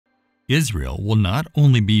Israel will not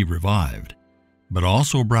only be revived, but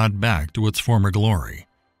also brought back to its former glory.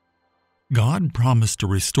 God promised to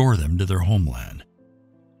restore them to their homeland.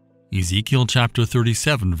 Ezekiel chapter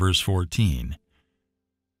 37, verse 14.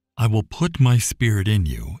 I will put my spirit in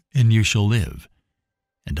you, and you shall live,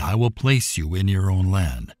 and I will place you in your own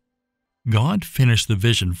land. God finished the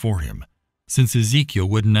vision for him, since Ezekiel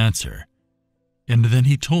wouldn't answer. And then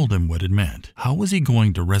he told him what it meant. How was he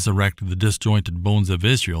going to resurrect the disjointed bones of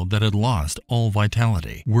Israel that had lost all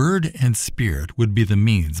vitality? Word and Spirit would be the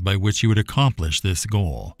means by which he would accomplish this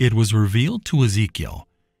goal. It was revealed to Ezekiel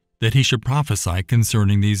that he should prophesy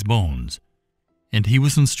concerning these bones, and he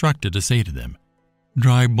was instructed to say to them,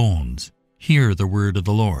 Dry bones, hear the word of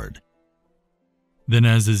the Lord. Then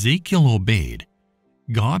as Ezekiel obeyed,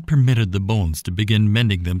 God permitted the bones to begin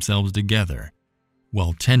mending themselves together,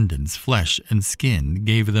 while tendons, flesh, and skin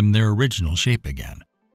gave them their original shape again.